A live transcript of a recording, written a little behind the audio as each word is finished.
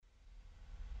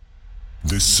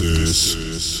This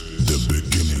is the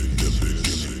beginning, the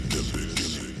beginning, the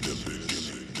beginning, the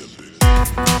beginning, the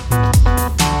beginning.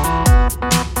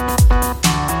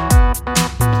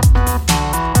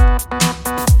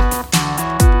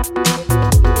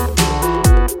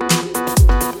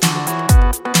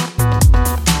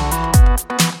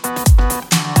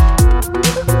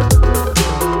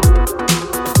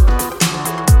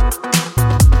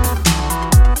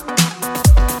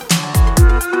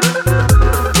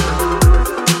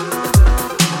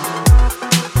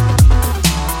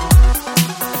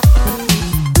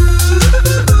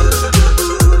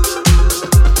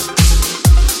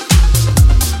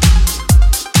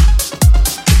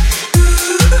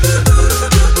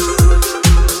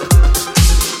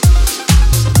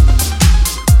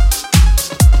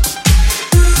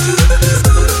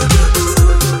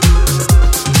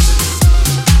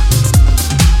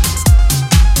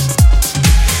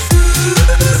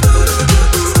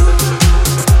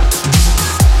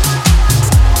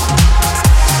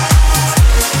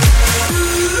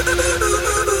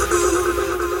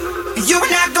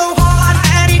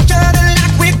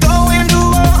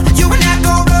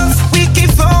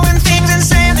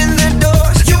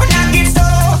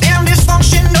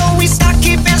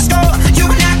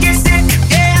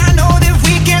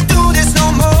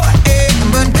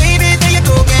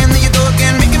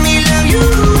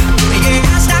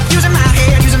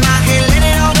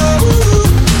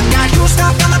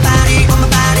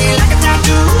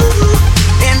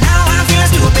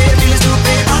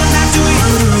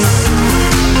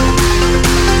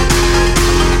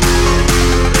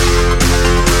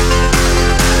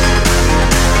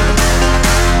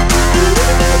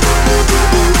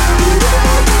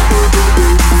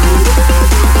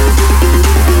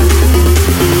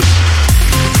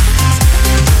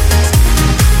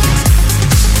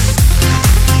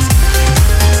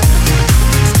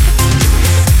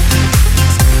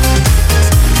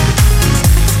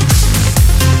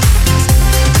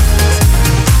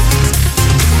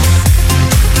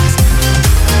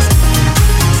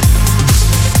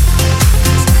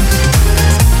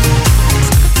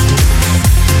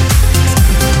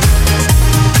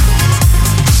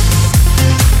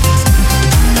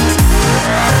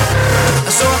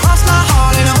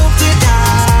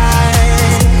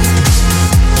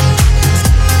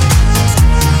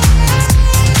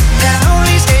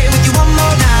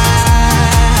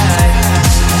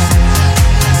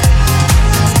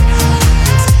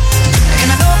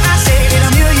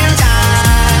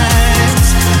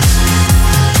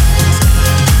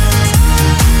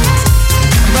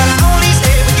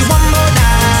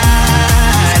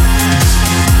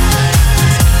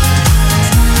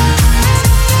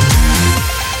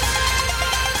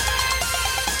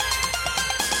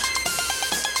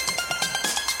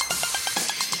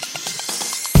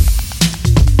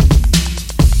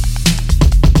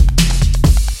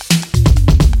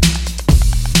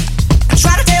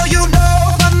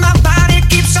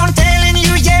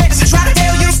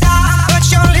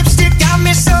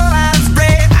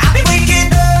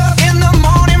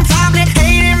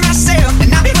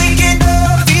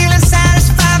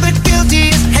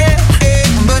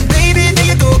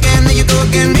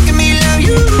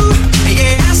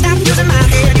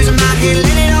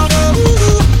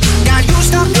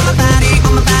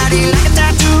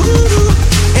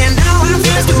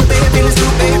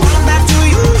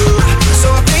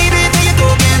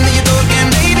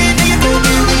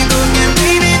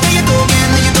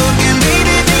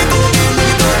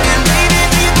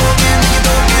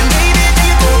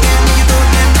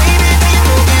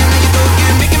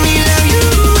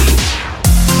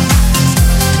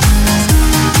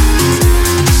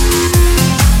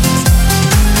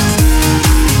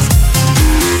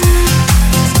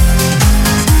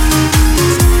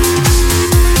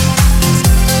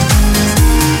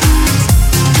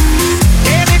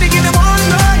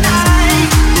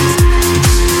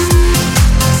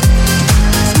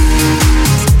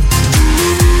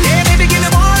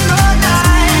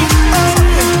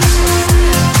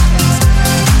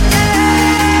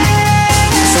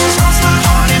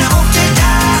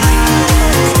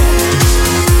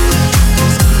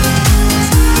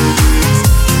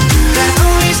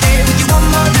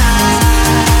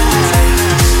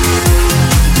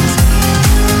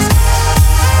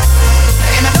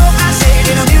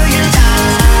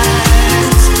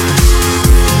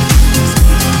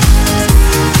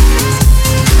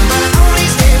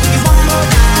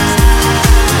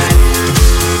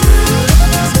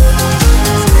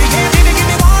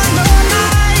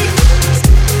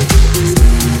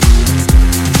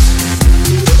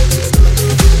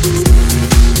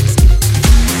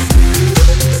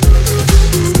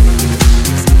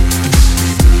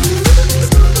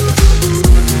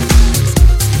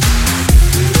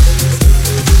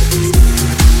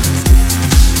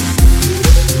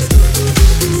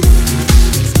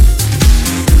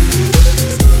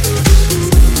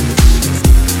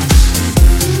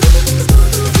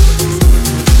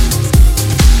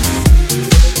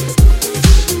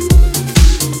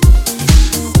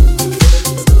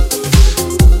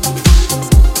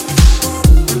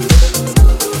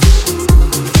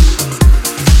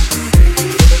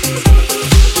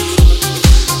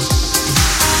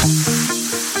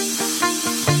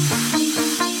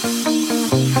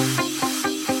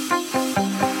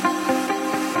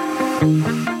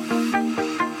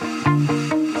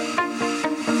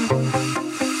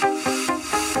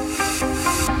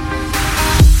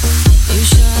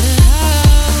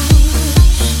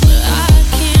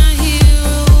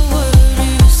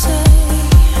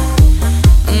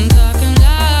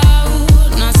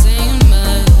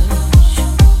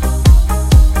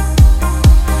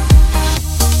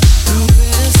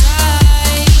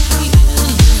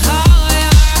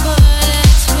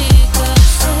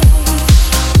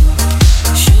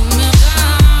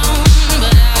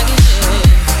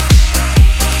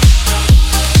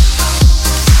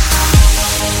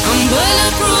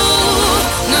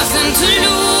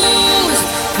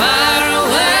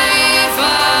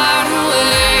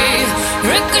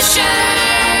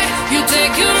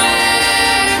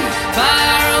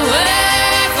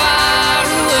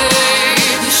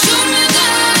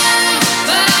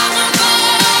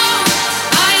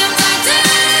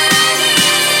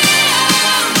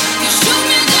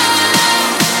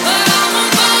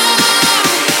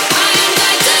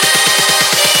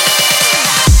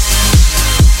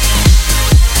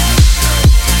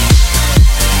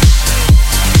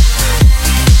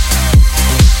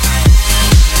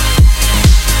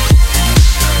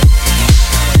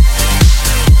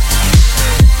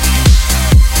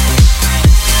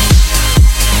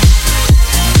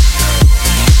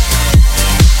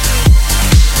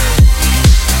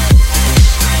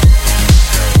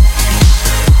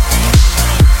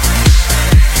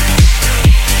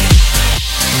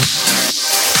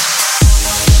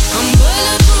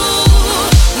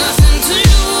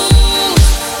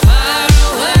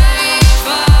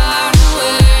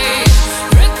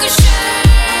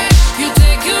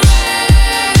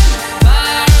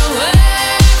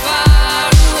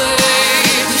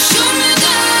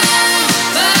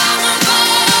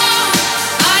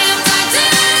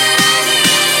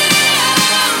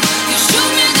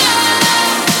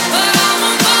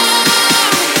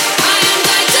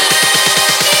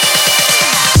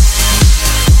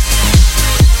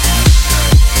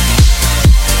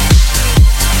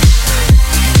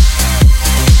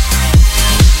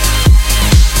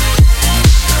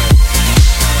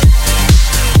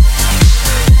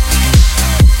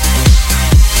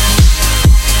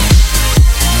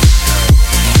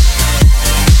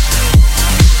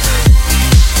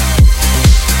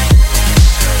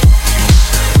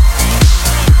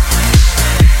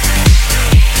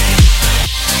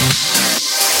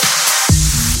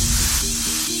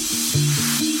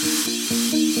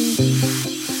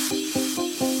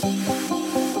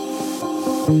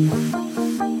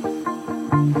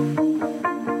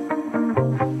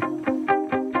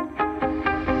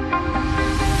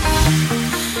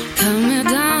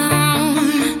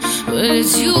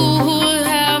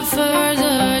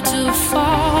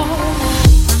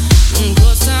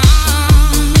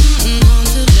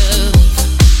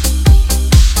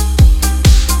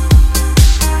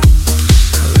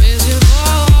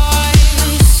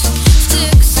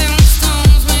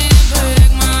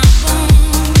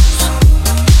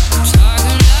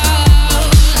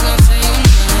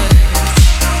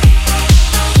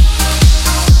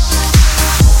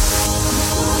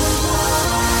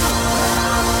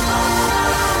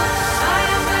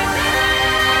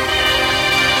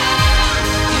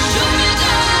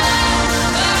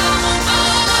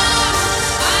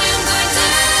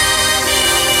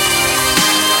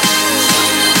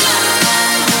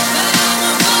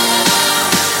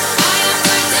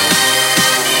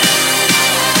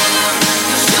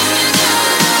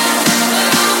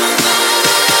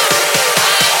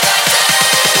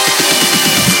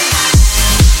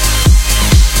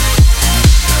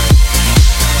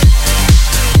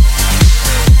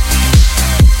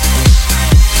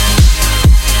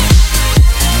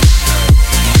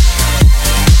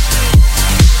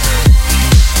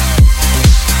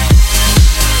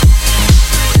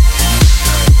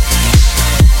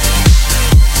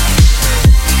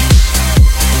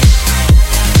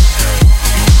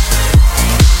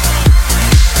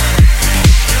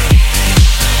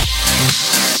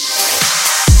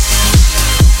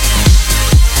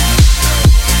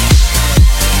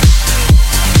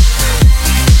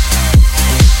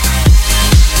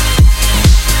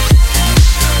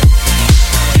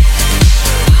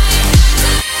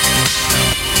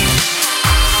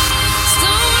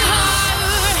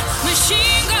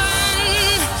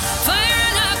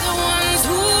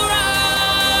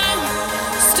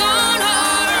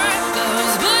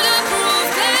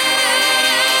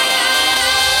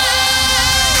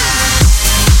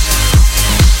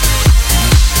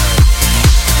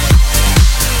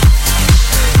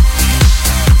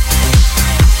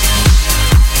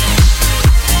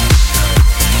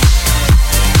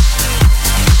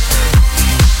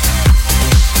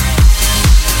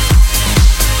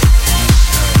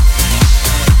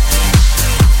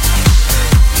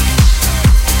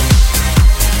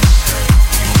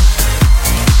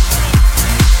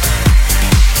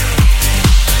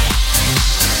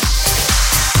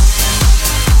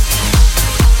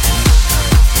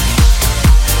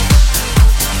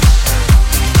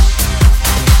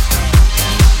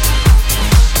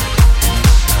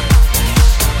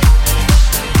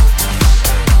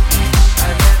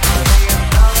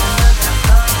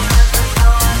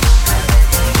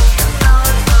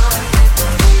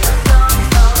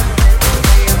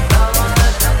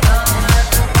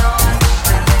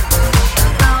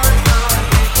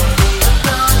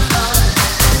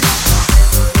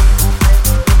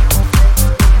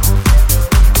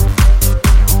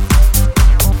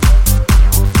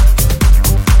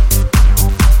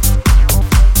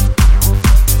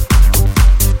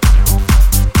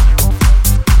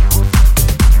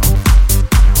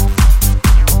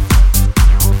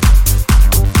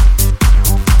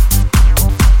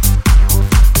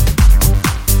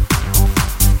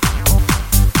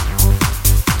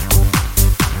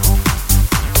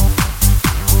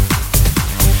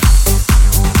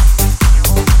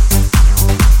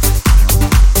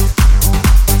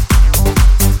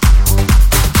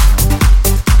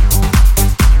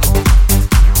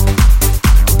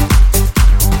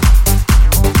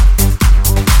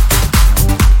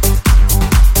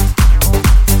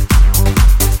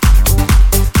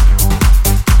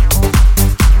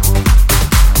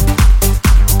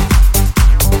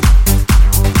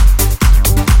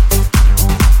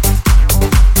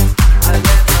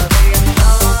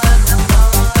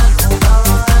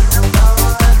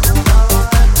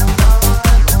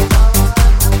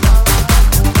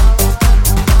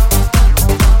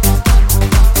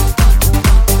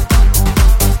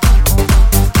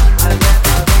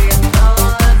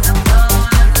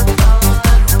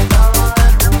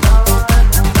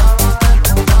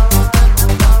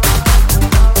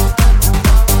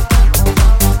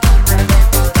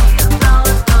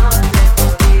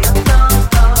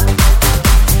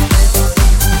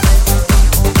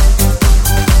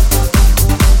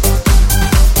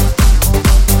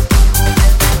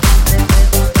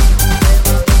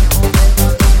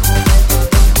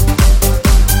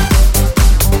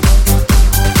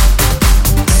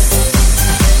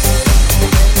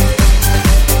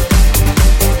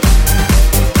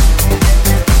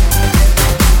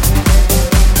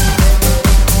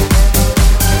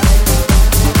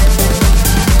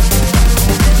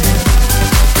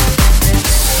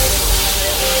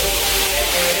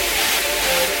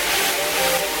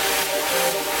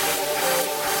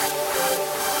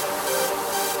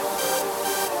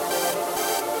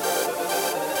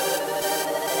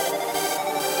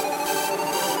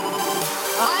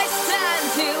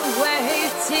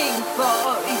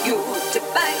 for you to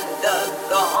bang the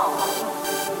gong.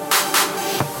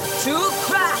 To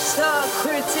crash the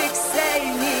critics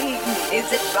saying,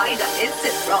 is it right or is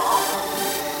it wrong?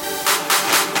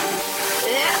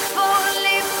 If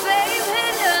only fame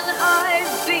hidden I'd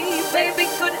be, baby,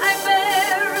 could I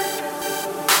bear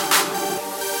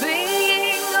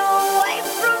being away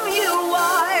from you?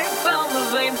 I found the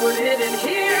vein, put it in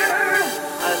here.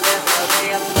 I never be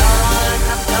a thought,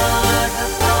 a thought, a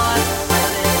thought. I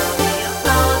never be a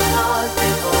thought, thought,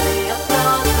 never be a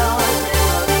thought, thought,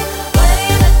 never be. Way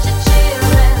that you cheer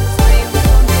and scream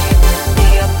for me. Be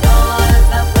a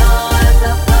thought, a thought,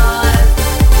 a thought.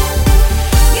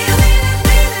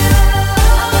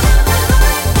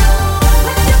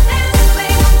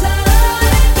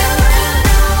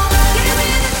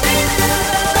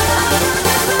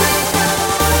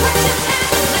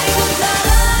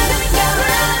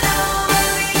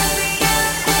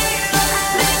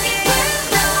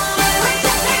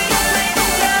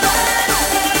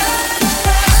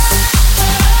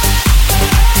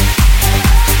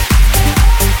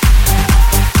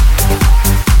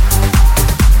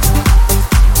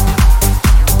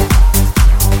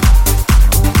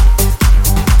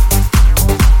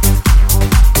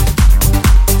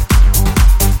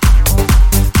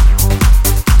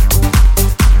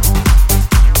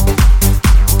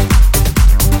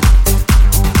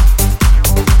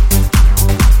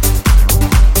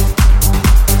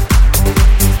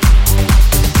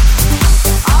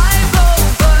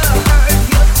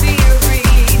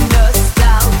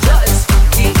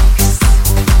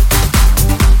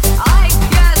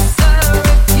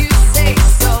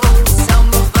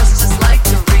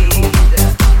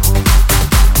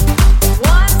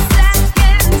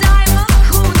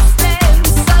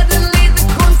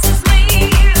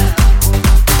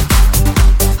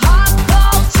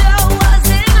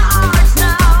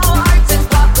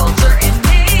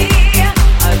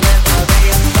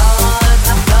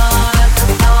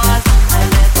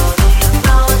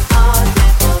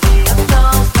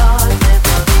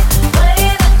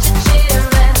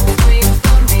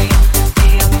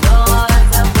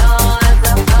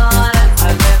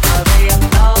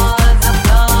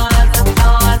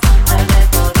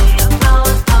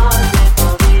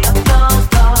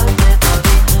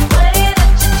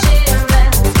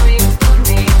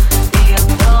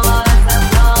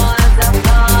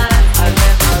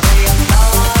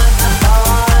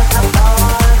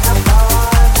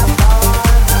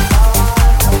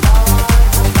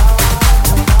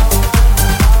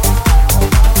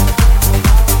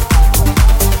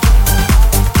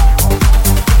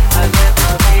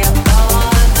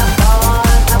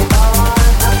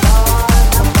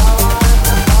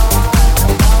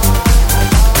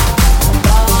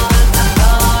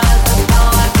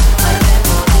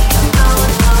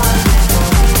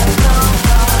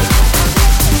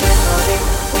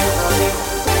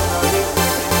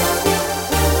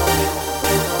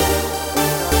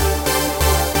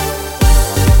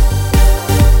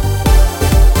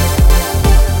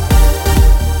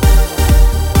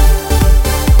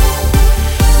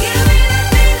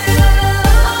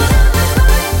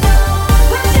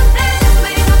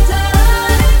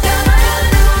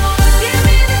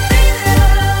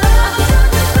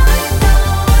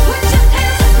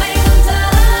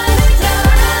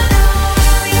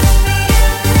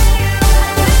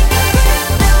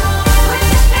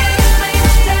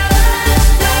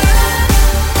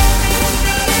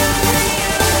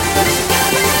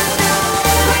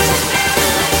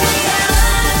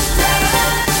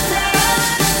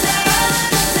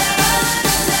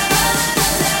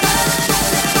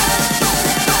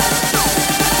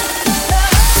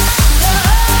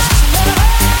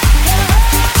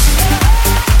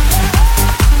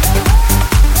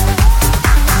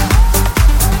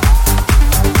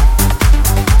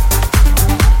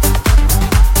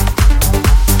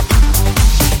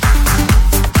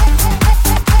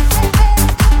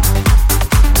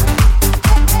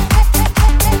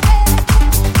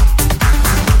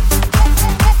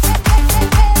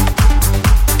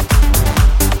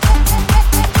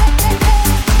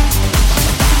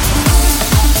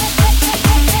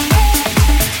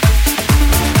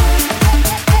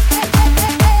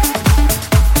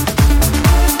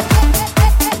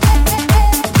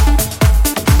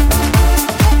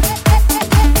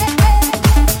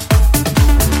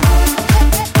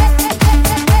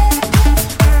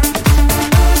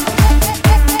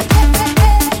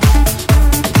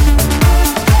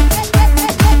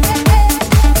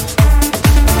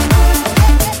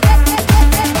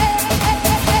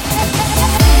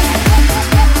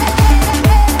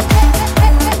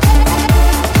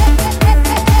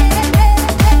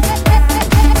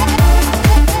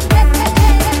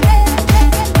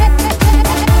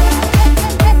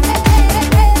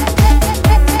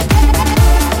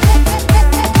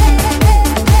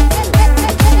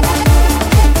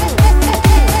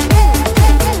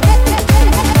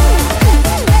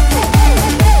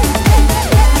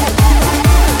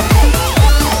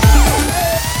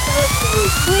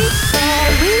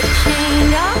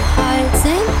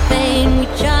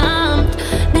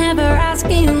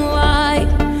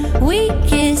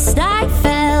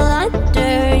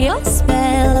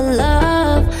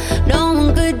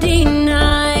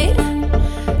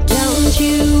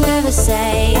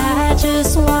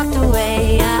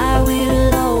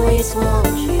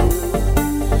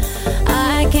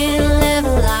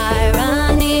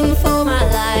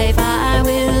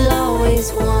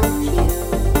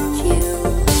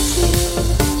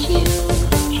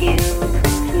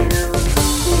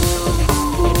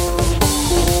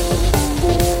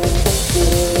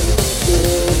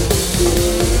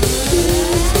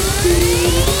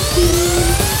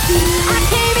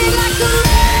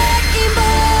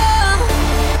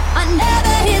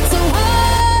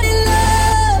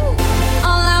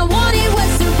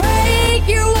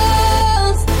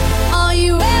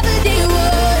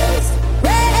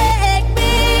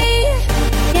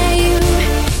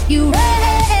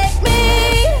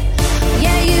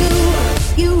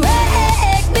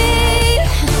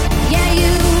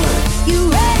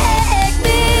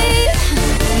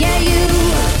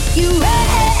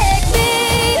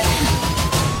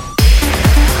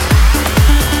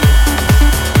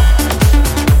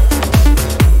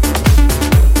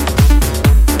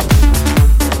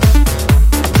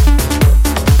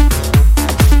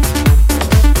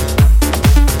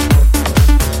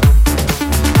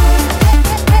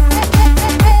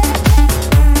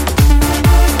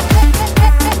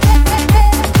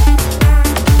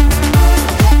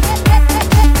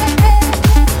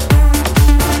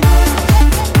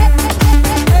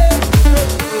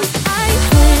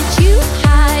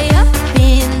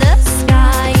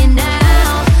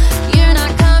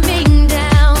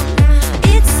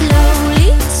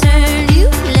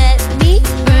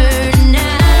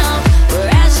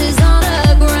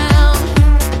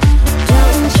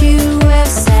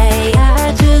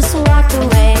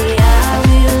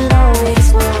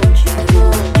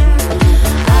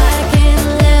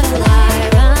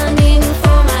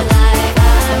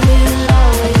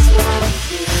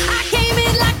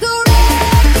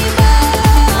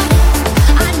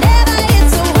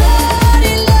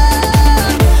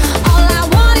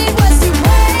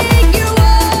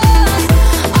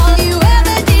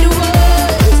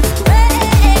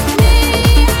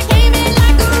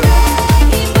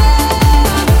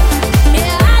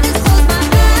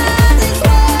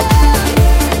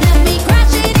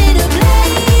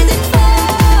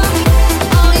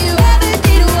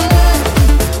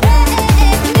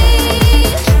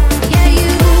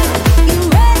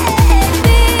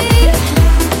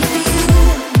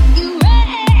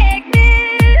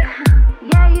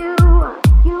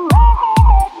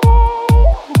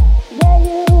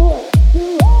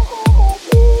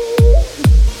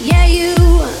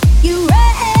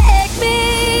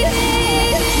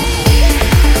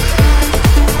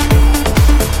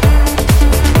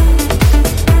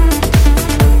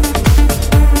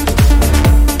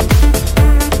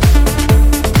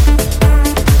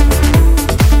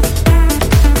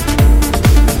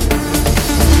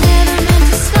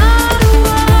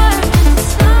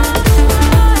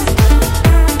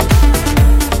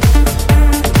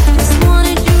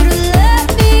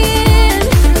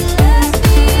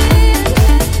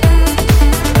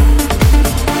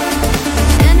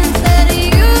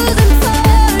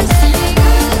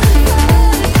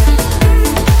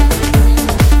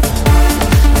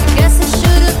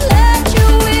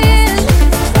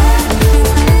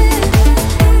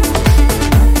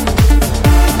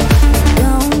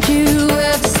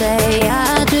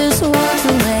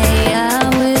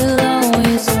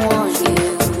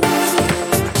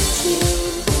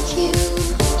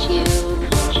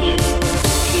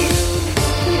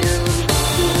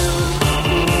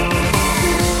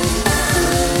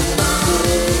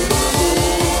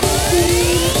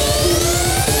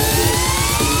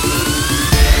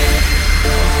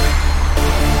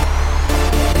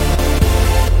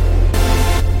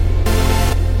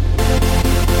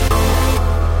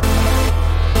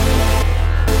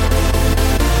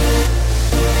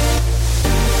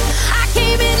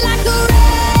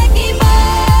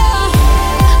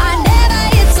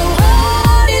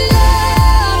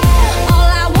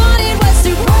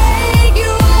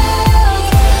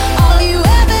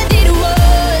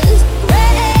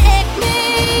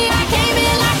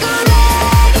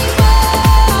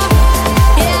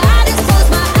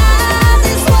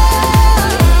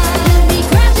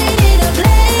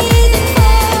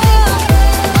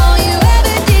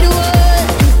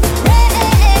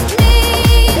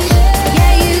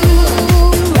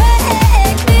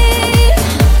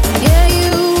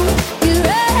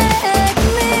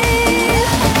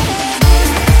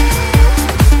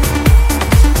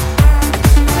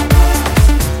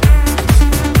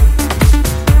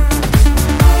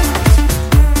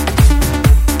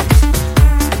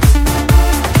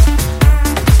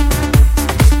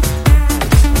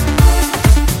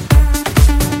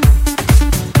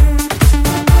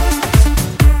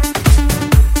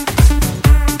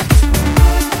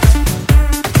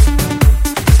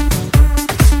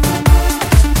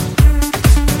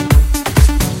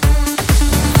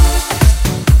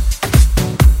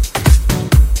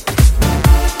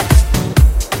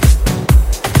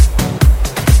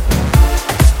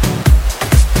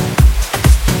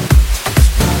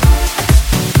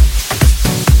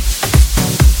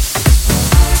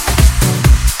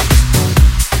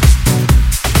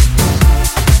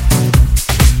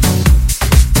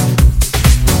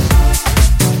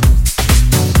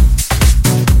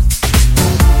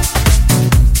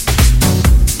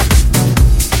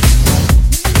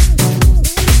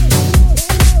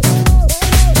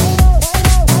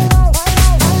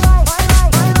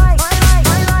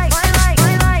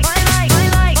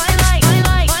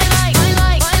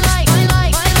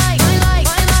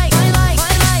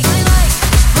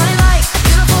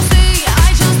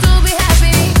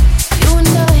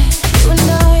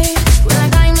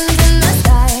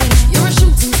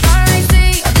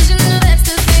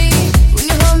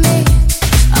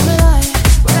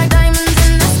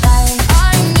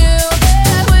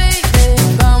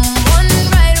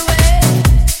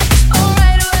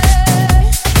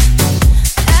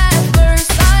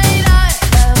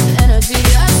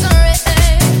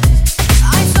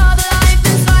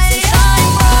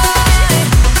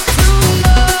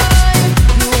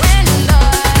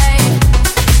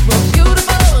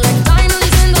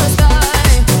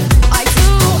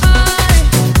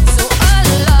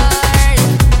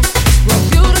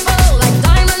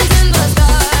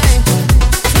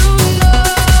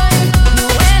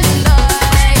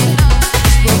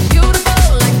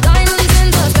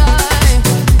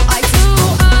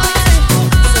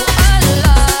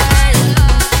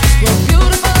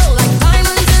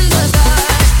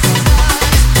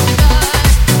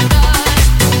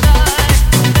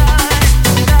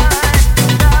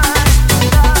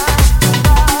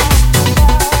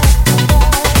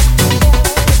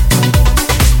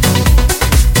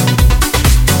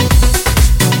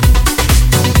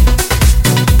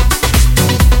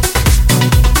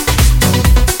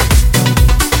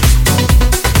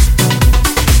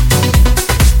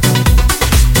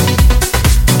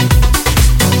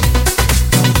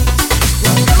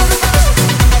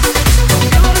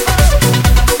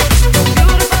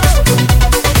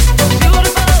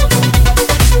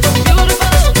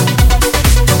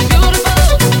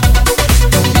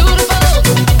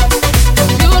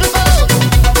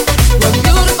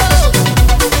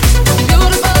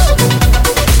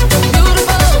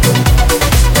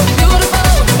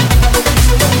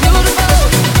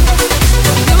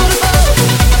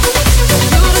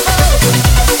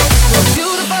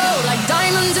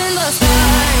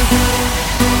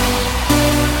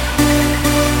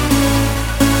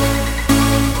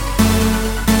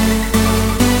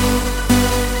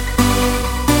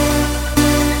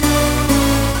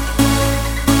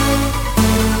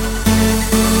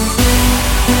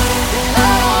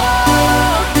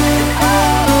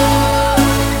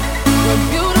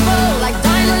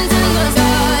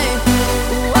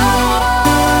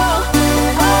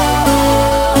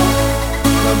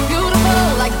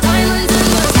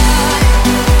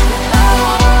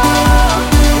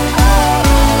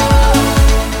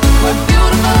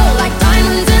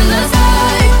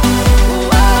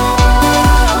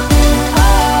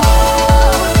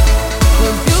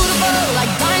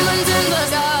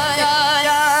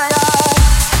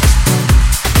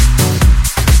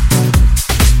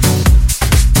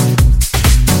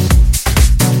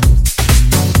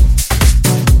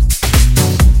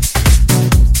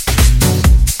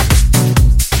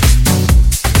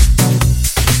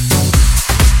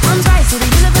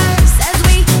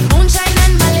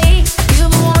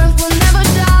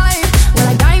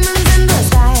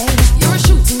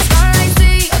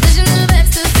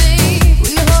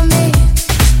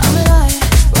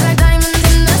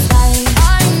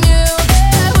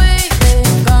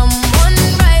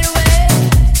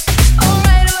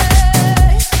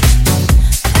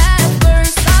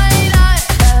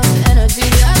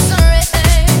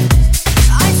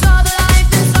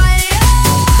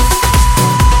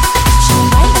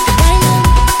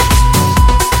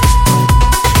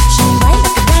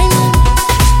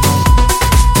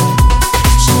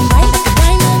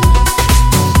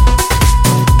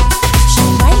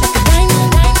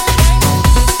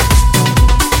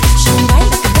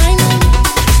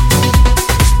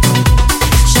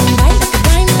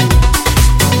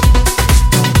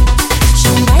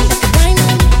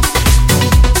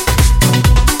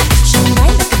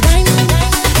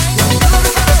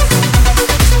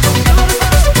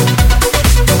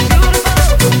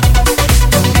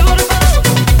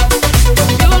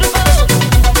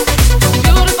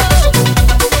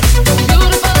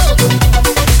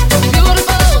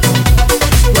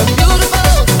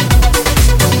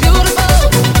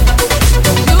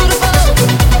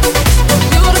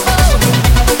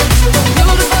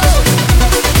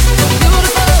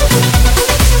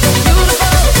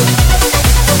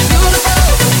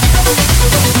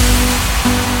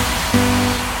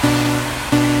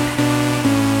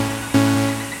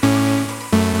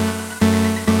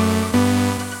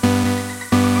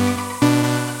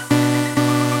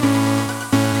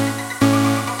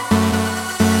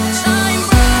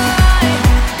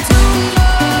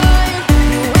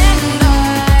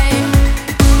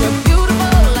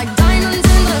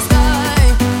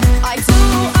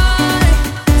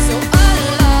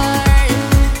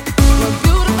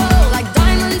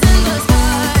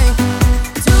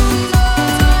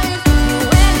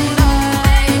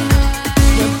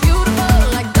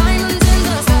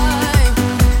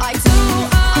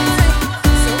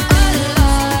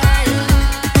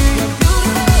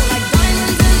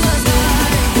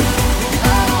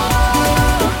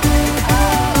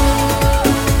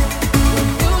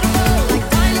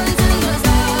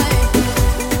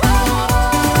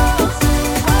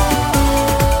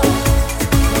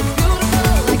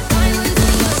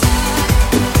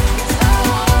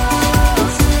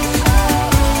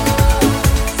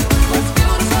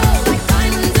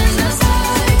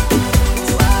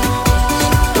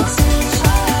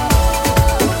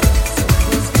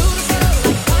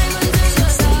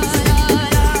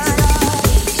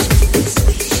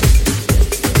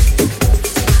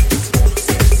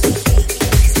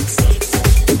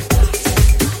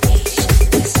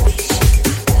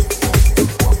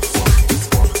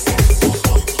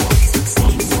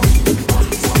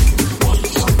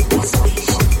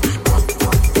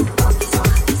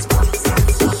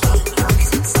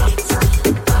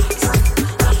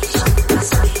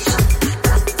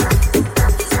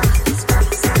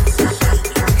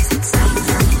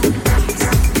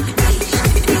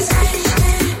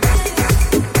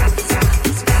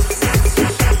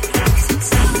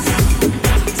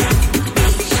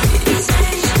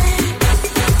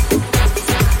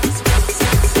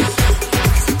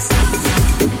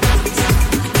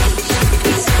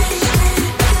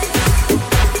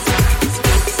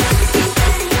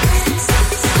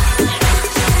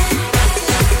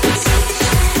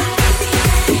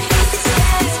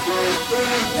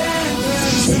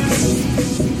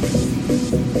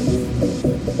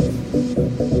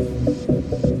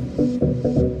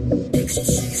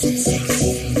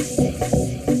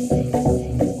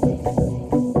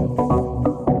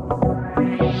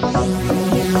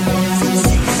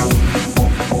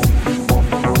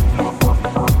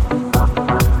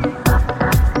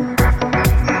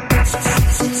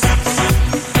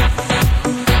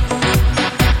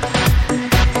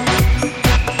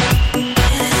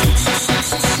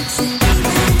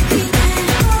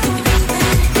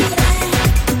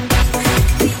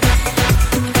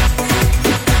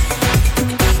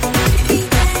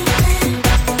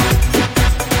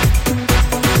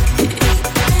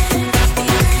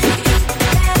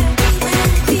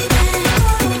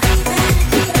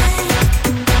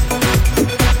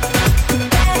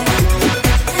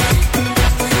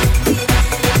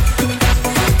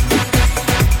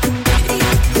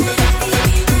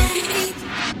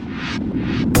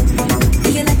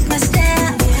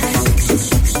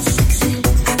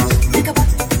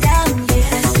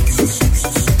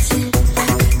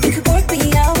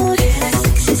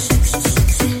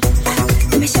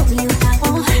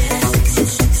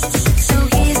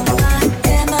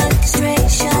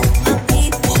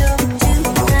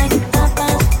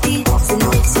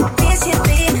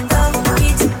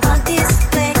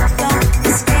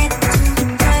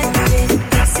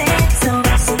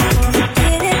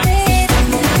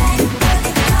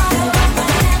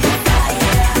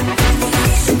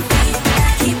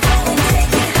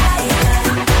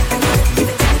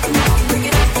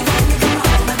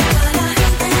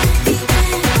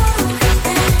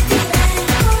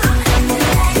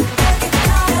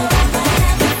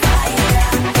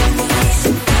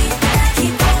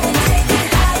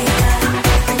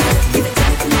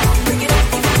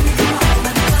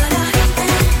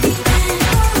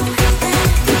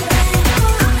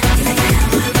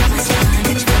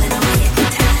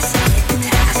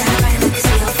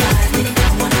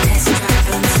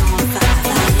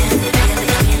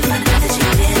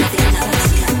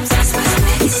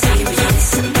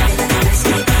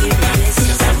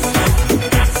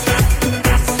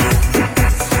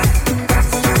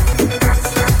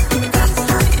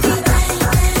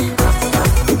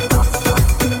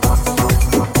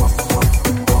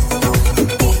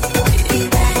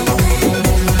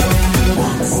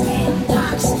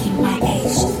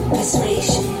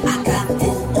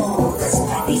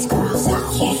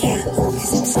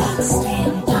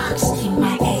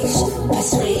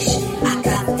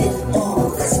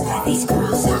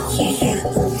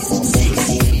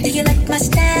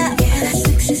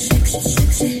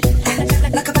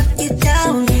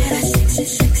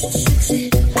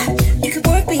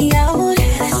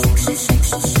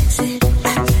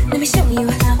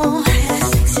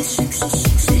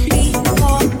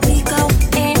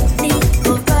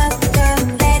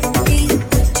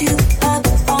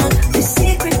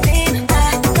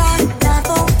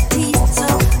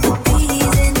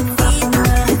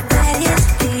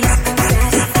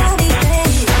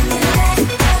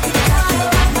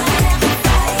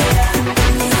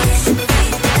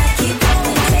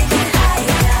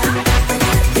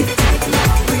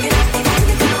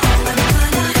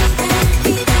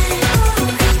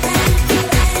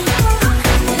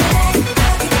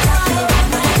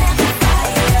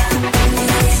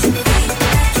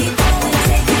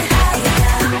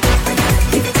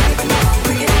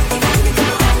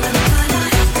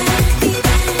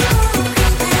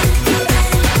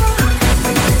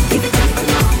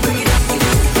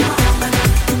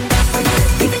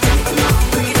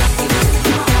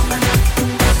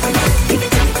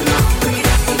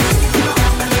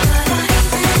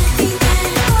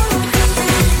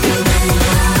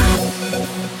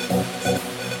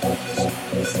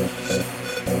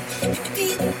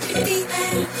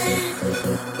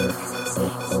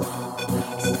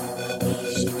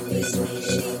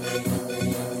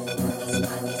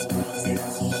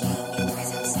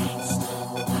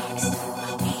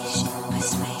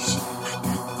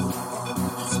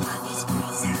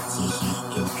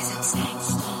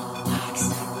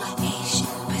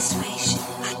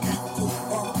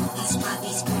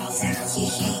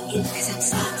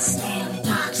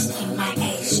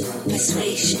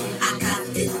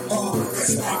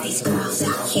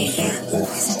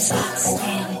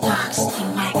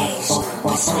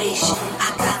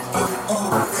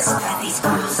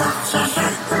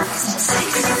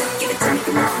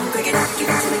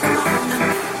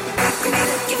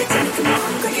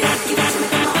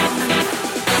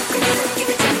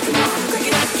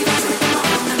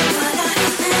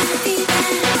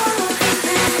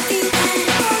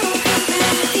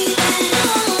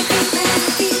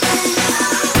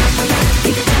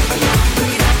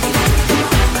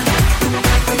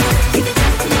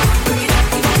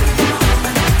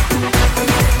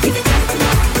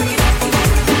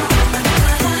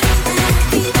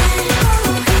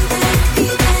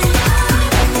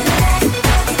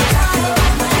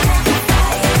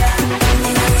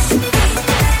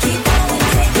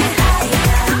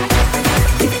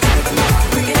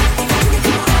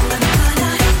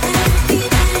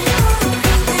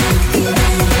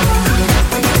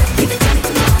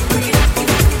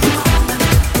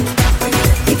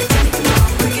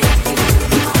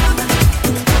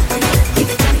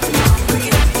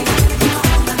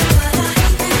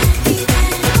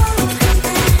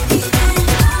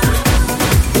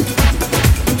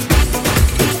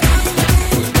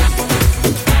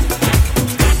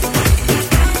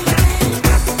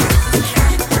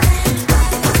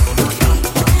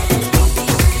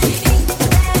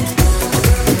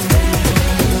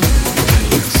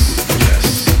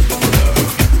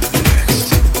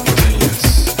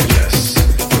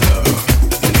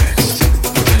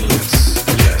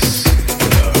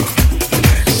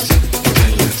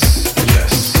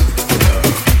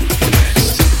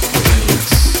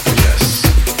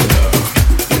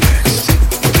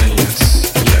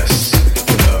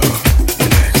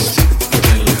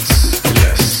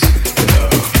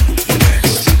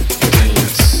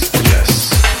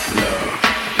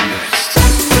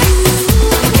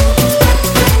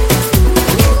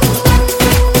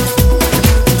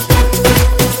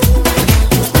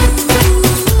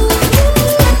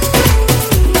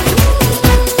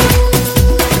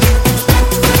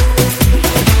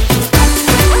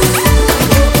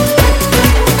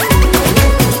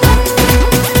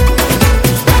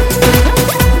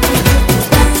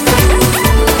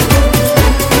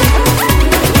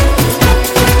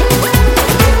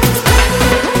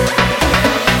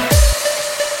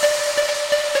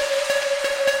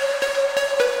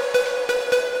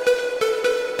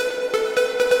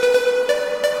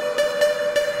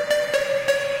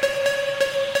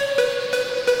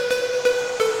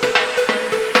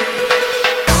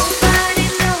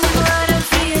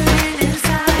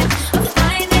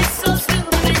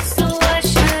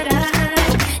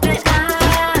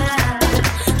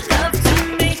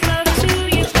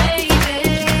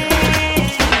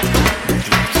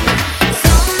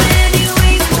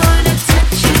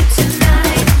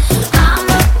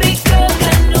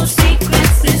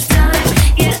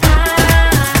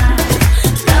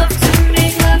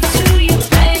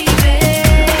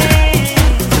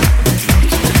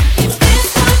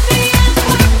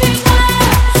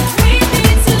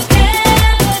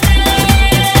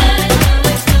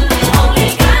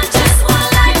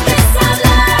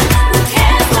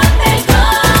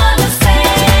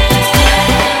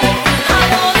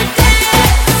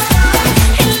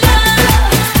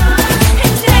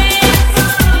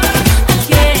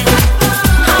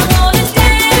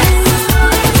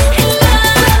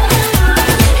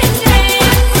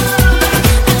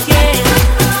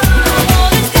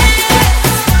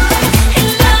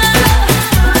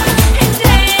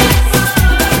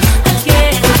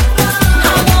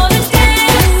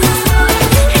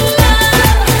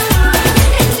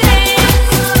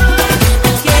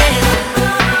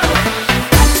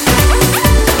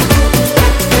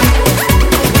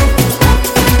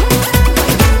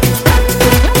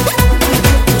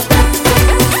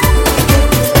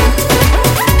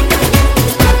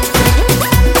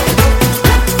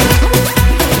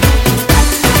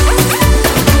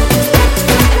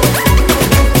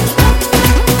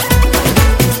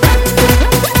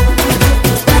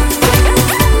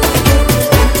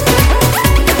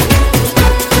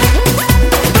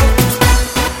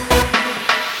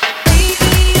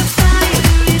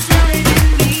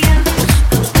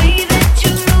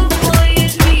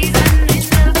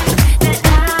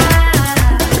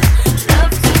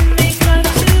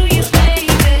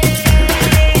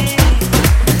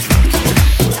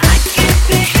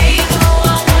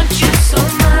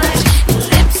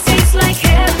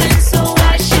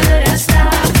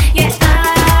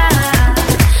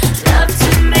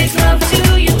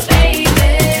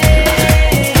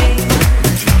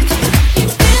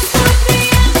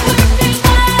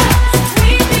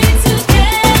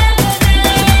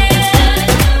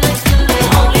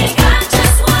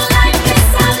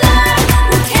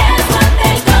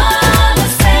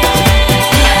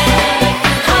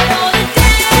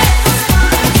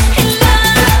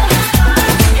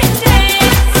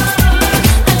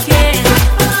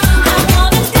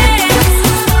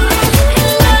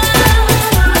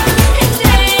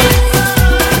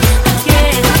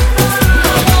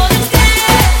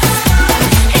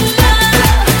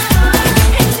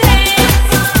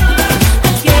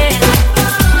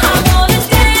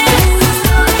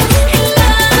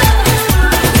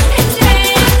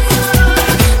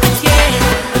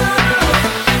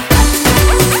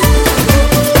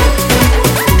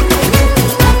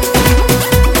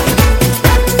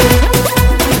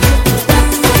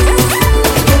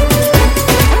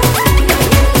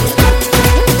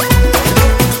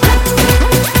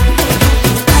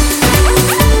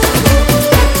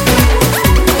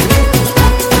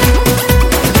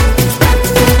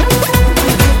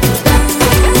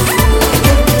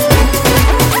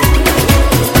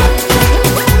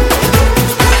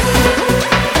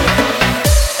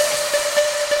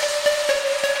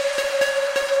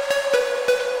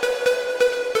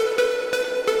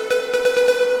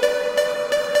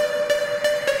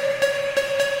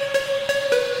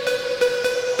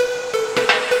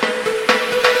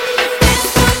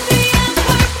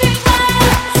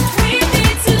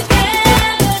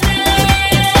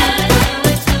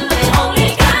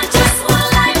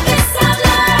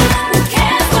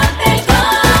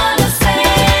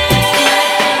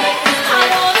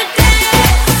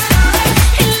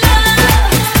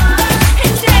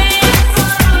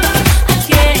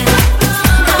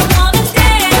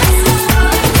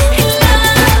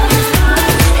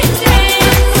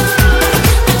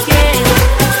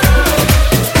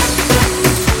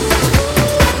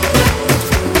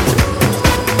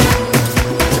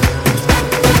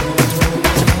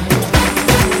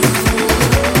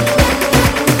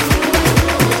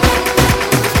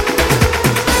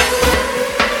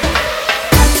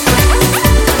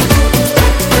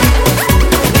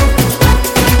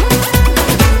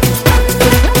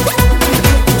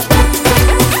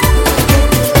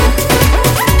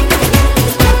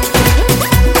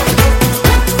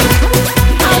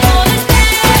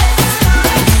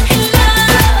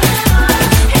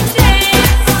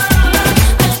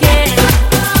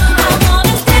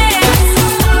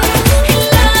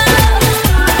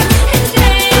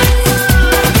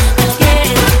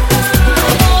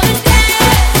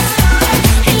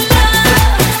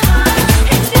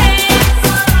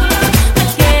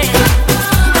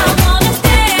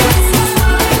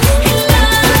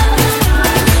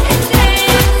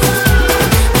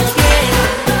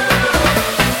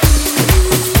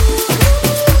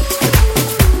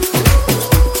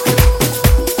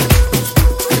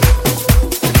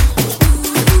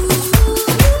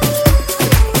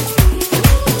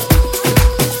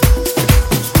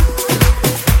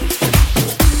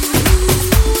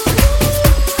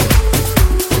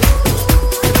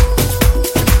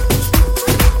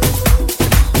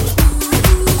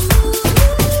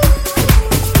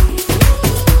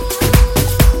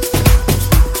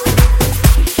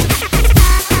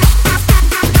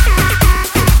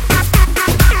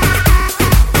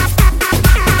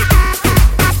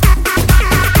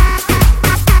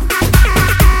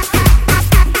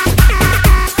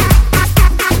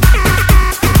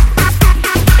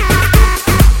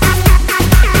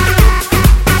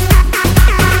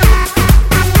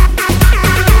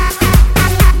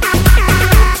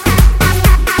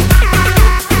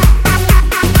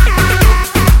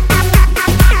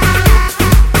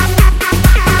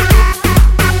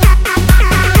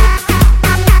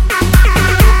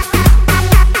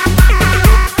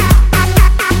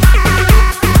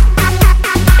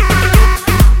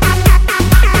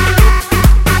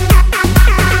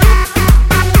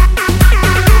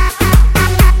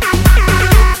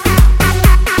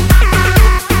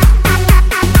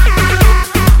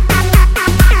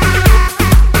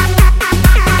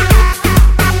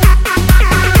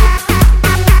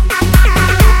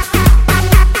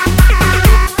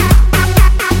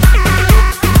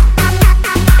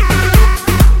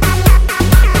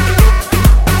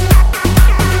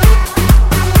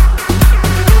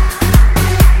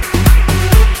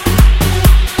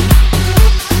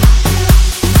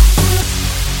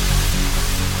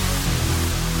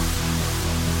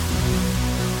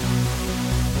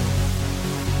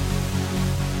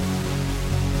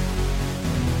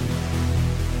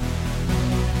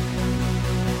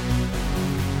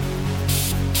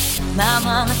 My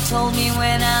mama told me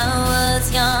when I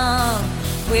was young,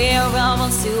 we're all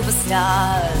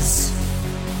superstars.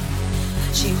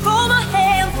 She rolled my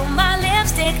hair, put my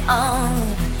lipstick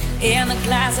on, in a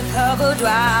glass of her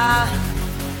boudoir.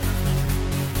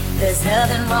 There's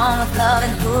nothing wrong with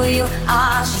loving who you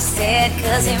are, she said,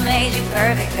 'cause he made you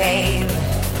perfect, babe.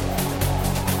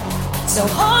 So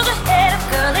hold your head up,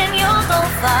 girl, and you'll go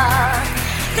far.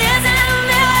 There's never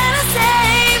the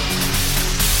same.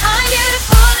 I'm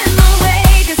beautiful in my way,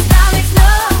 'cause I make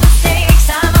no mistakes.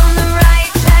 I'm on the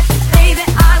right track, baby,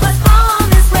 I was born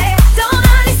this way. Don't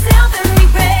hurt yourself and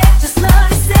regret, just love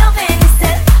yourself and you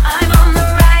said I'm on the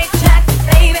right track,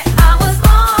 baby, I was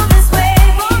born this way.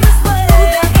 Born this way.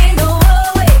 There ain't no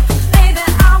other way, baby,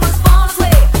 I was born this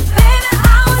way. Baby,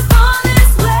 I was born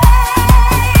this way.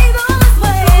 Born this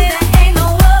way. There ain't no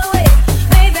other way,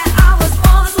 baby, I was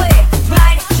born this way.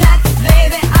 Right track,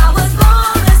 baby, I was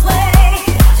born this way.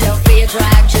 Don't be a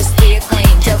drag, just be a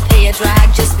queen. Don't be a drag,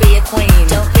 just be a queen.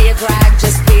 Don't be a drag,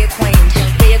 just be a queen.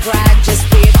 Don't be a drag, just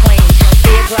be a queen. Don't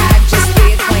be a drag, just be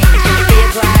a queen. Don't be a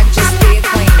drag, just be a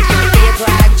queen. Don't be a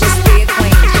drag, just be a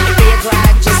queen. Don't be a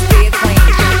drag, just be a queen.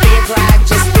 Don't be a drag,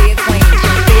 just be a queen.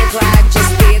 Don't be a drag,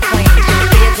 just be a queen. Don't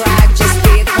be a drag, just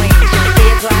be a queen. Don't be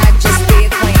a drag, just be a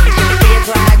queen. Don't be a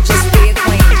drag, just be a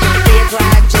queen. Don't be a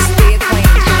drag, just be a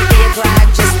queen. Don't be a drag,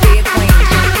 just be a queen.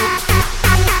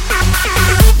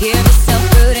 Give yourself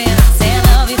prudence and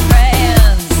love your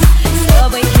friends.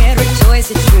 Subway kid, rejoice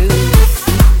the truth.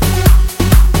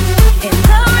 In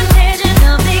the religion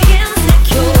of the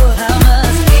insecure, I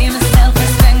must be myself,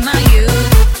 respect my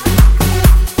youth.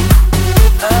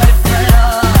 A different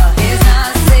law is not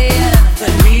a sin,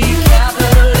 but leave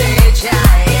capital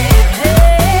H-I-M.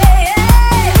 Hey,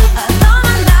 I thought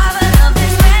my life and love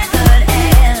this man could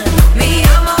end. Me,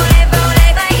 I'm on it,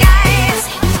 yes.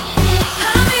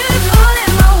 I'm beautiful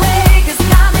in my way, 'cause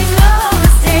I make no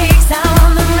mistakes. I'm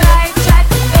on the right track,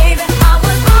 baby, I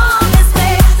was born this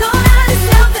way. Don't hurt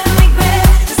yourself and regret,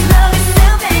 just love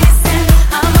yourself and you said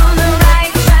I'm on the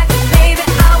right track, baby,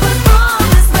 I was born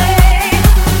this way.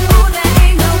 Ooh, there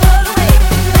ain't no other way,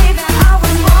 baby, I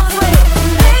was born this way.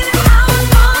 Baby, I was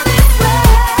born this way.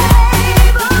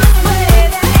 Born this way,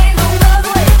 there ain't no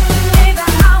other way, baby,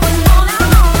 I was born.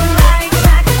 I'm on the right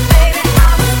track, baby,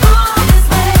 I was born this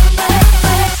way.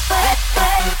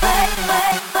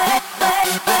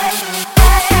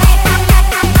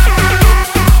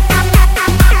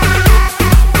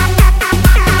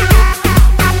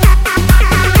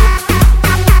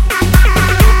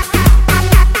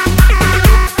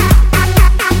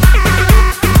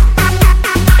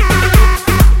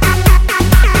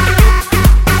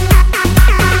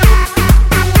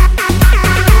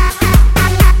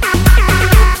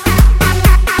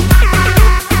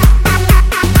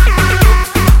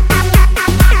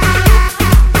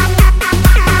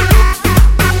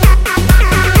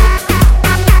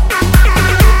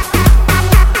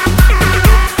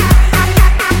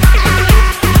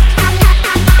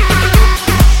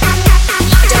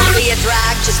 Don't be a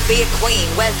drag, just be a queen.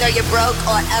 Whether you're broke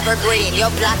or evergreen,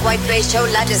 your black, white, beige,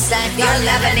 chola descent, you're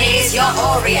Lebanese, you're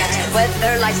Orient.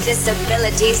 Whether life's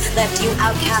disabilities left you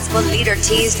outcast but leader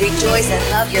teased, rejoice and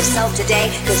love yourself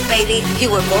today, 'cause baby, you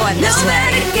were born this way.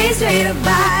 No matter gay, straight or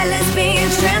bi, lesbian,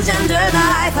 transgender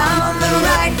life, I'm on the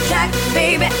right track,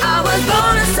 baby, I was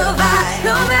born to survive.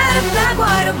 No matter black,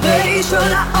 white or beige,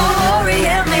 chola or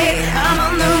Orient made, I'm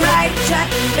on the right track,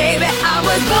 baby, I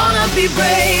was born to be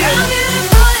brave. I'm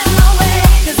beautiful in my way,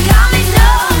 'cause God makes no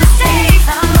mistakes.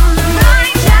 I'm on the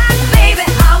right track, baby,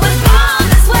 I was born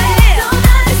this way. Don't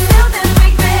hurt yourself and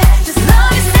regret, just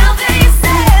love yourself and you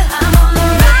said I'm on the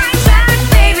right track,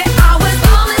 baby, I was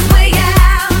born this way,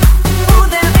 yeah. Ooh,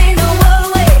 there ain't no other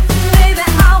way, baby,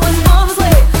 I was born this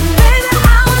way. Baby,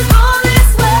 I was born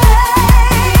this way.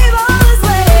 Born this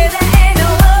way, there ain't no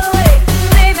other way,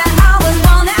 baby, I was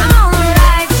born. I'm on the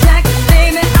right track,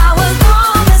 baby, I was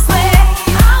born this way.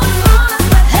 I was born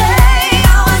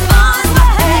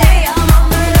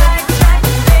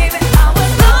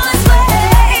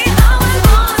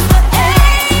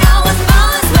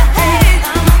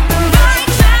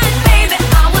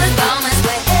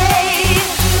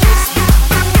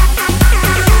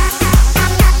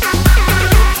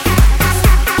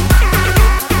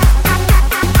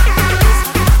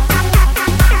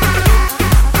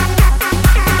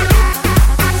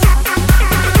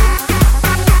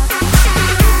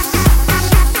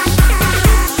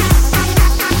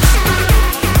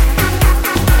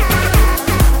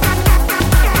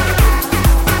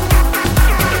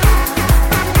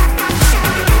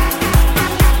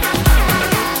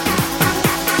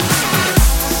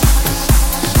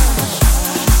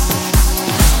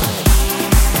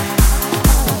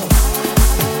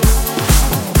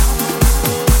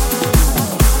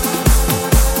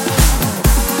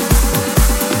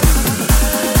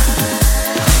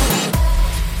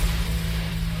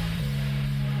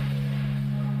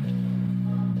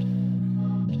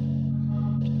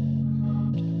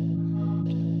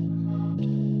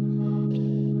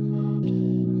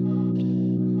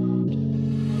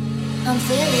I'm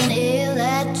feeling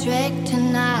electric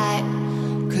tonight.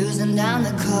 Cruising down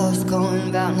the coast, going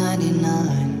about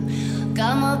 99.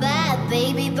 Got my bad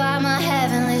baby by my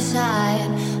heavenly side.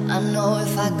 I know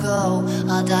if I go,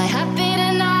 I'll die happy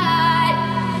tonight.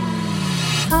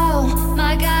 Oh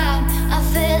my God, I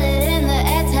feel it in the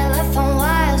air. Telephone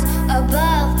wires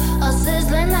above, all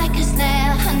sizzling like a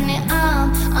snare. Honey,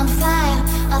 I'm on fire.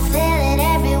 I feel it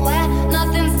everywhere.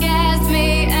 Nothing scares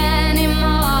me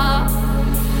anymore.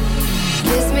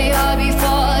 Kiss me all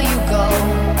before you go.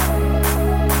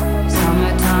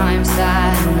 Summertime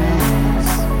sadness.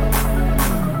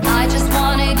 I just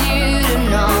wanted you to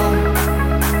know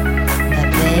that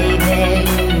baby,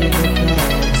 you're the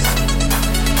best.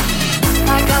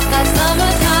 I got that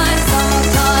summertime,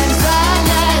 summertime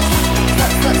sadness.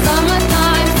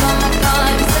 Summertime,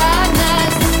 summertime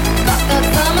sadness. Got that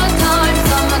summertime,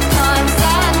 summertime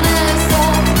sadness.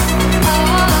 Oh, oh,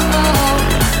 oh,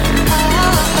 oh,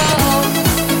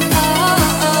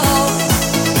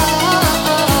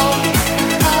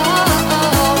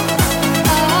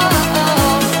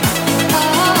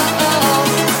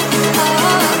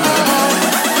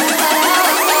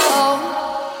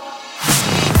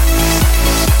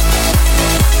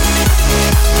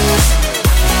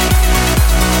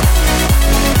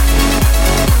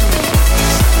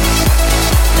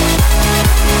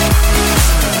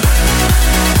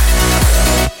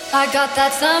 I got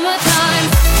that summertime.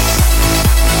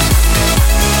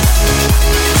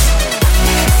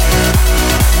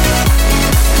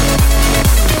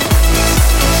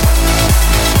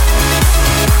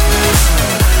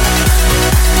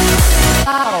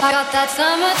 I got that summertime. I got that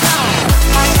summertime.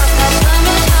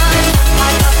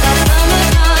 I got that summertime.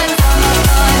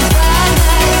 Summertime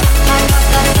sadness. I got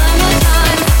that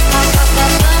summertime. I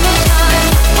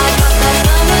got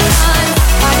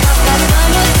that summertime. I got that summertime. I got that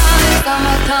summertime.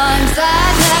 Summertime sadness.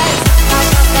 I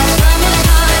got that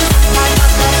summertime. I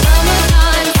got that summertime. Summertime sadness.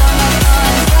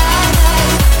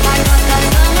 I got that summertime. I got that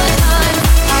summertime.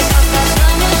 I got that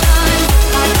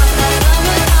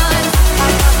summertime.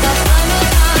 I got that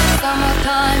summertime.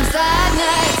 Summertime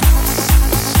sadness.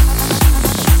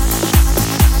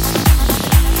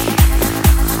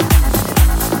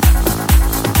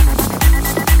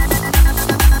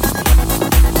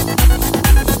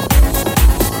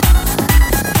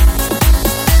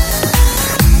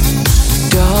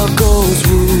 Dog goes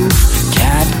woof,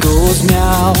 cat goes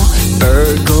meow,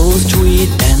 bird goes tweet,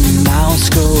 and mouse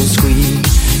goes squeak.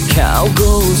 Cow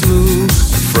goes moo,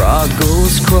 frog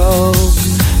goes croak,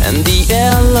 and the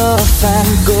elephant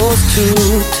goes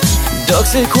toot.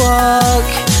 Ducks say quack,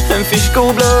 and fish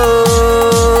go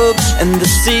blub, and the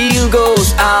seal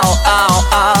goes ow, ow,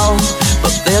 ow.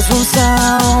 But there's one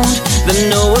sound that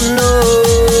no one knows.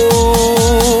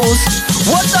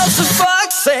 What does the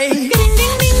fox say?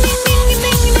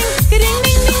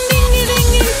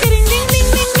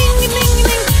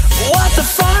 What the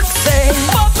fox say?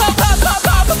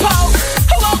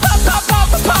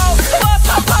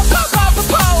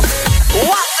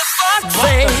 What the fox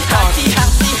say? Happy,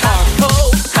 happy, happy, ho.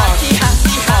 Happy,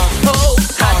 happy, happy, ho.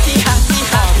 Happy, happy,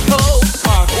 happy,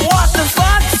 ho. What the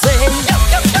fox say?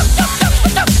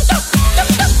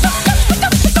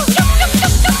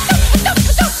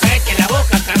 Cállate la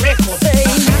boca, carajo. Say.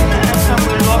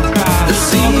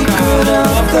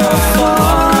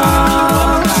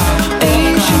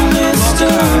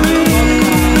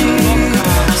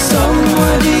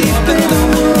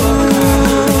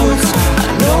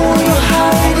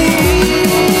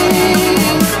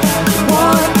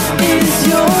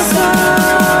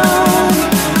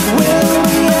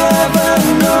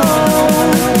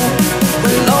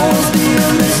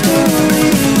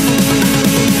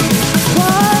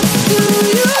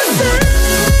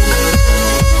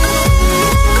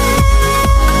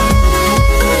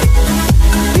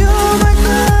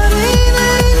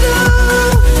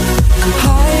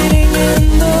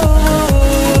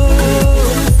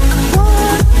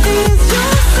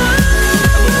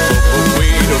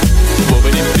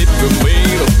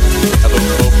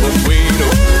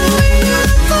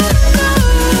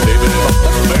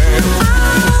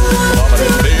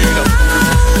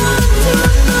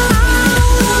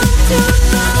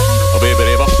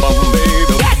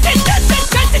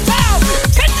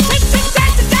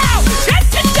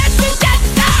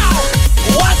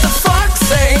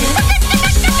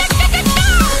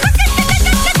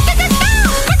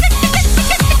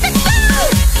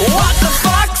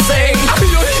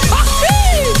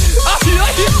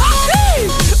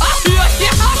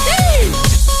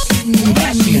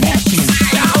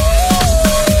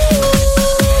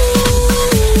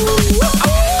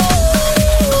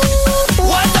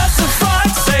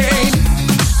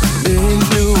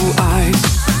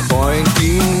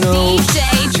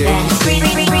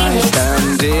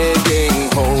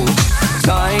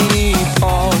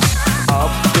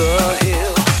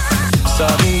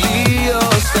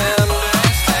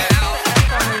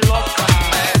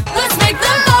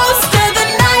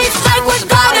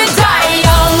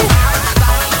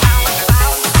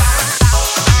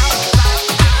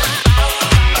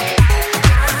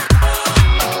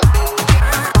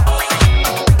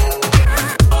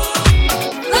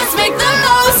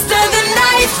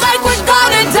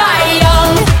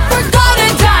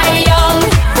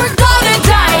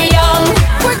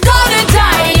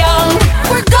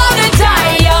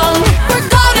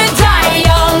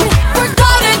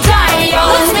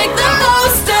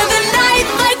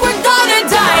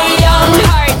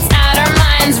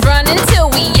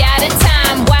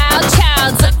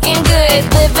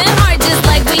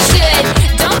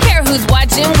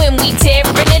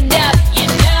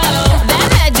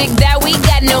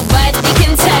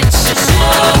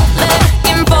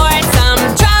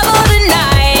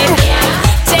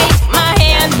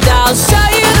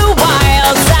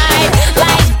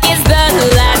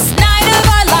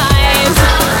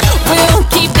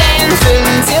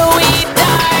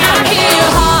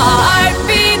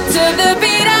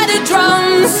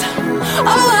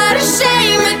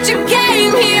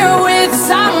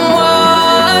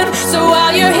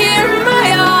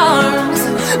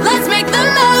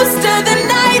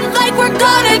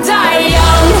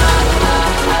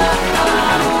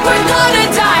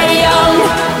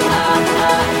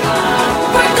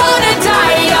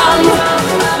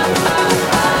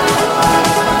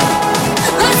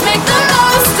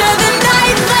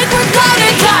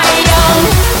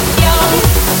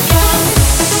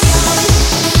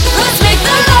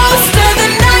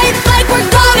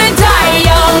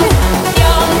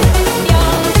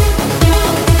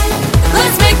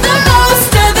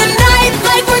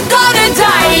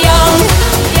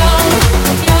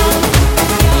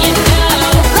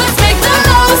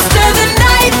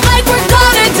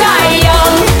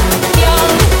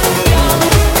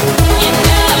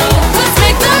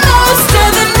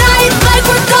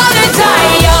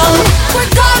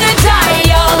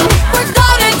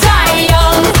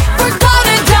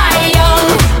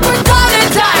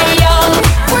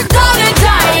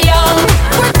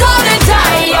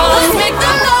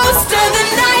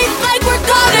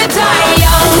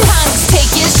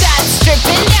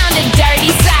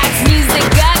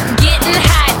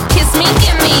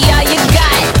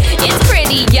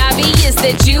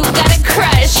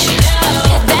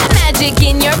 music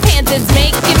in your pants, it's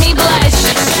making me blush.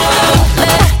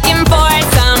 Looking for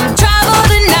some trouble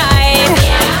tonight.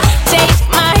 Take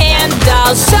my hand,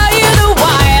 I'll show you the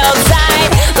wild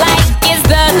side. Like it's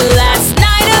the last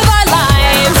night of our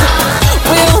lives.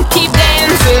 We'll keep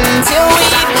dancing till we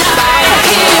die.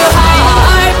 Hear your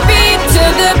heartbeat to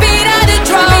the beat of the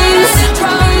drums.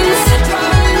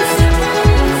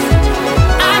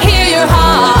 I hear your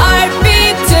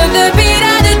heartbeat to the beat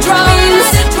of the drums.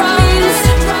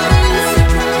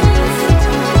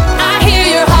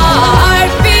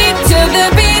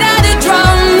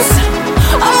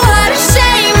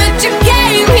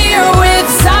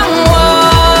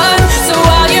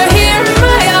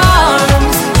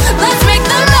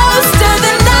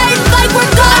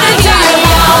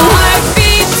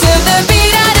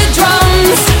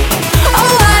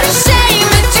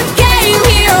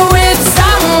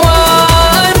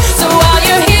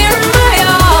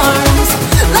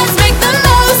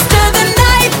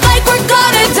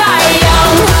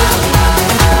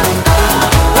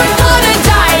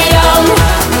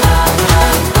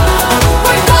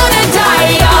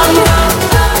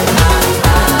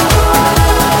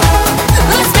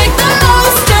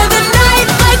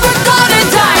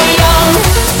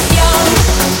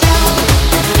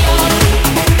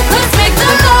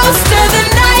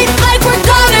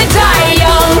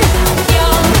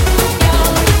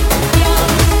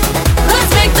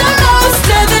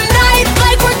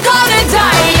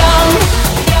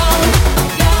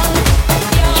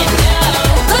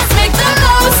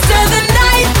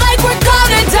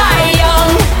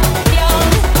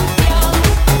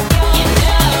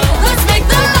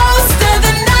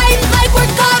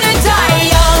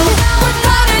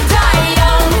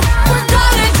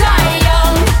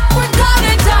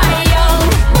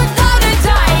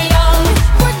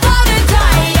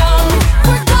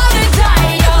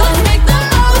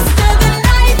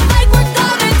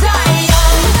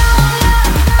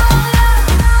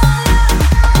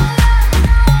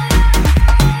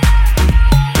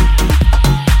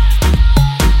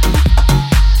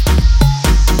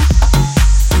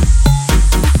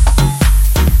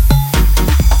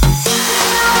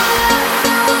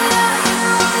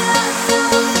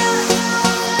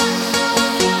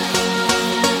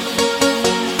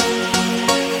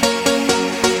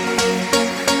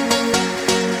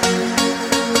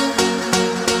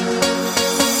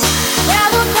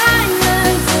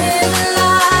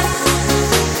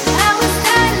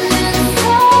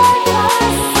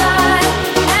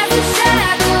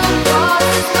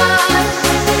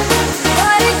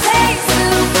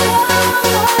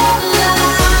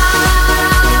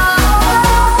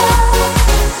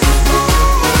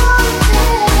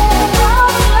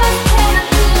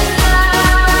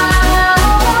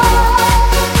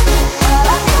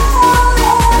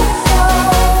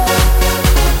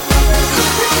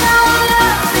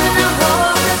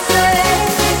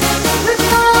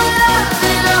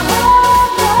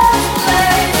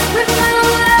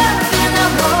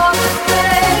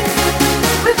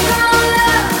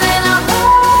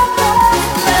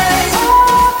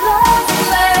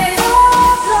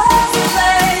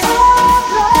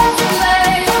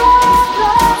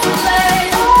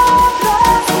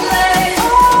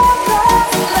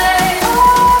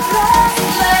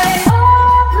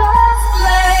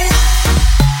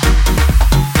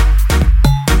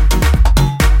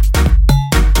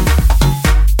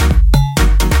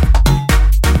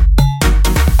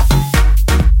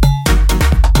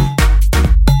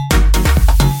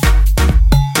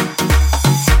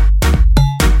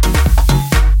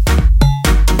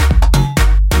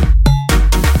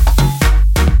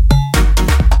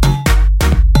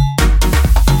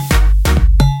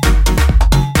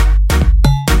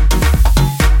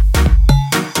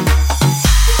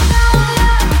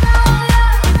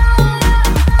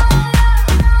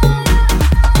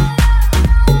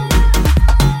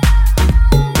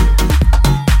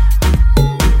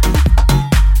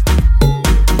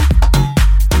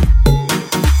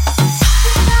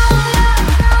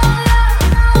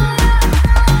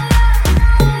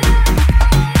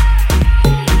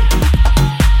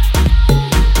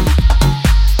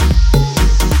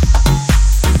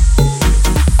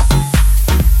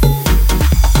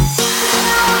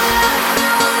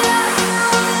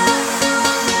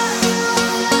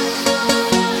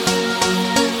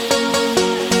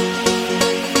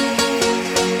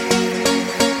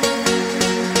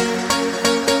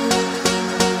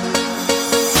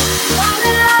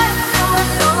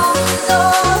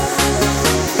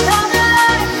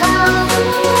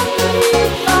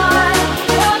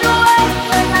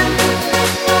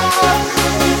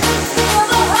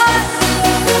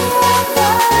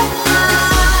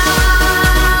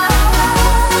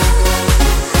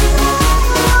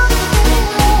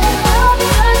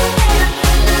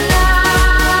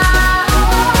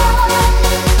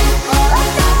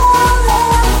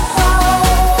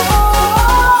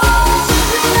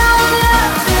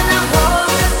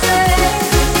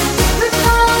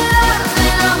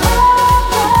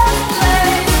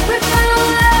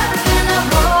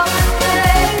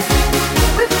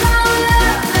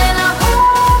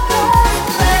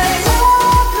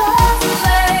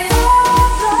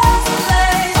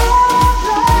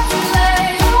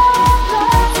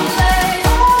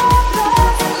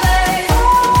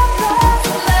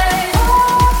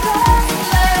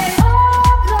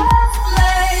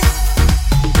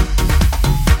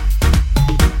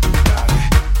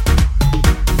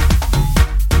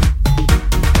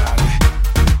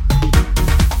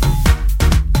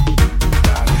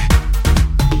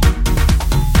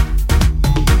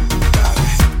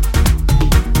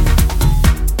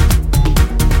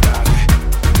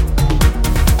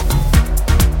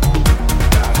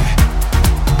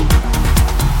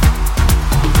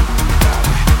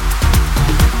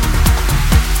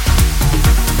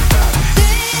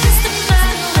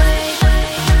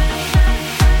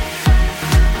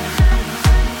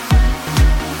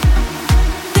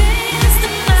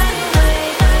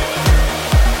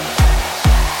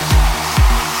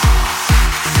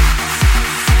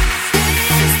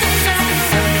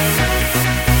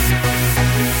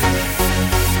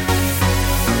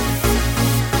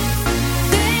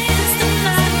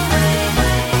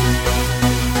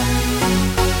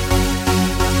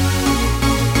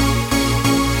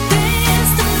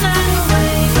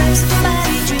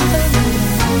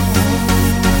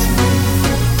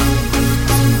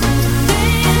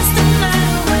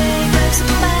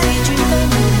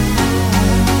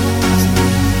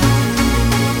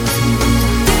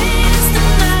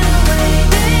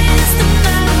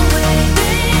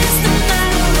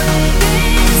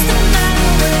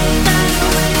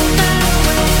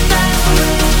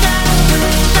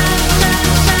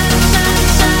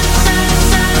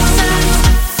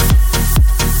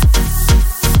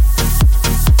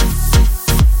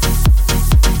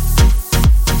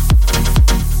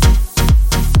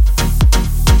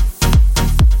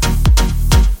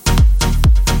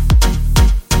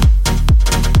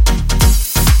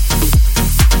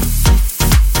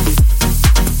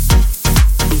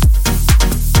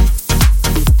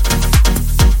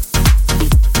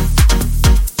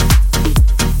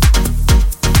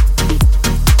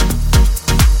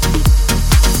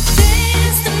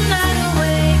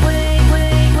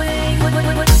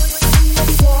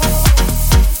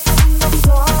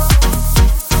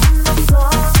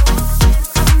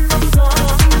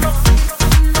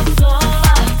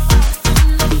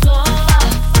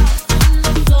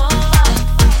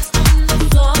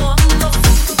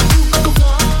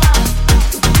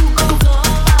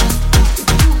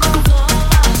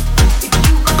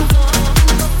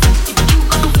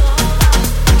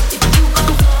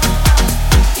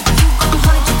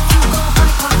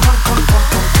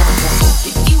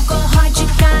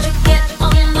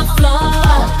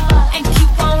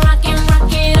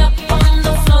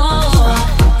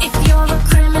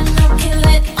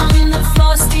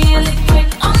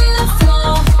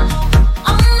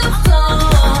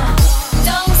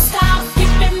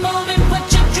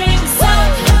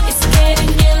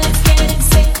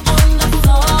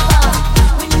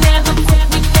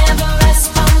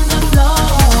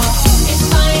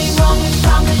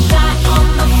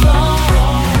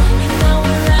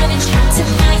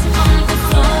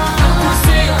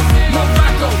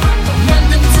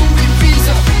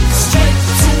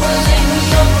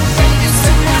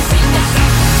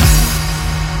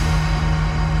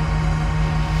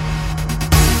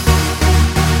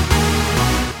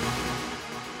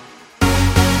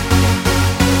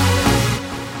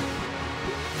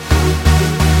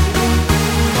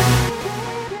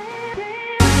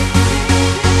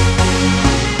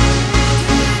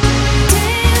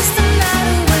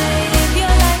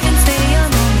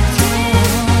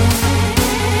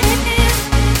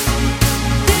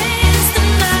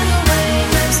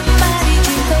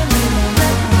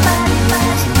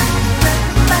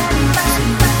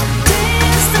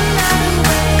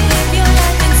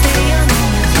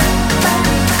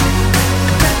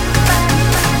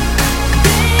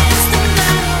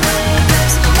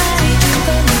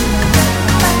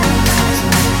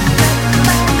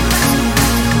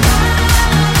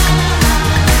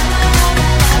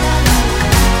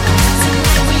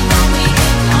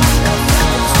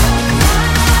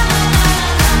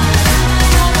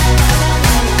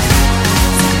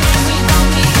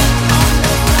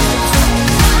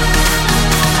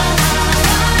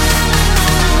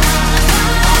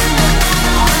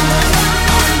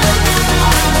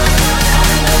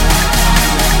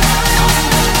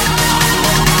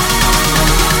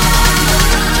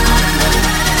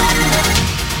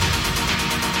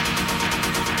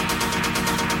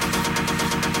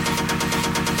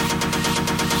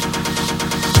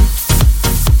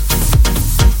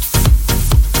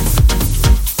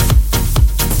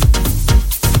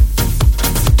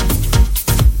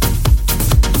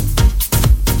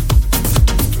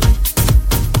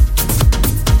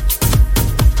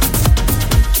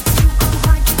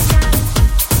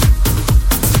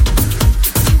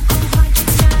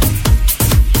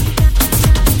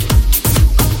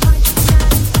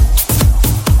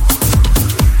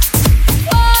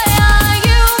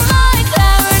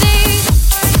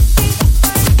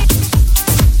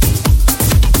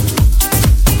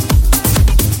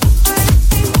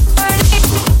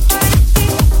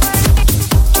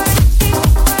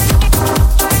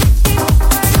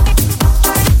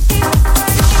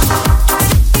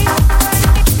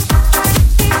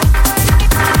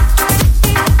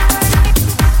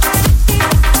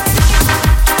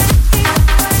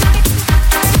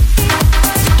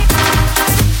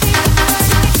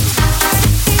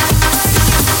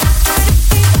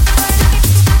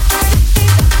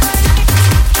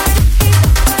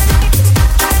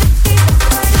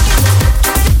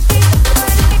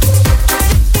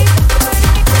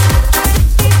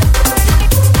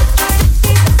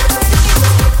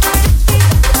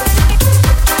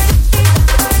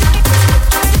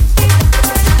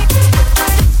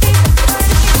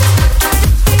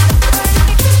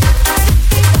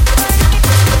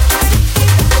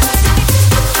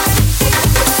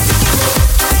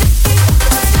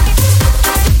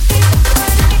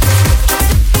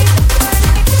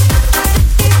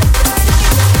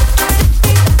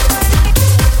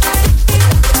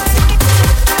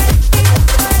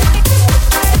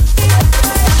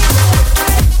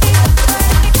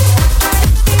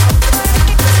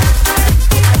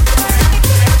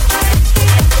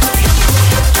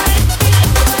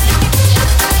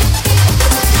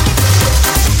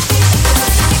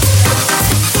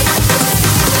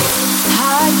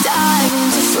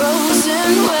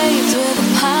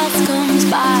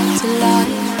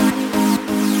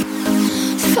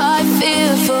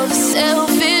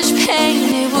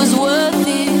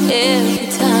 every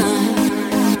time.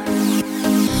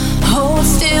 Hold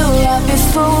still right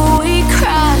before we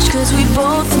crash, 'cause we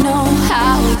both know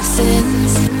how this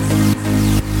ends.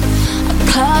 A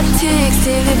clock ticks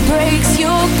till it breaks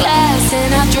your glass,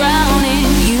 and I drown in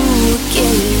you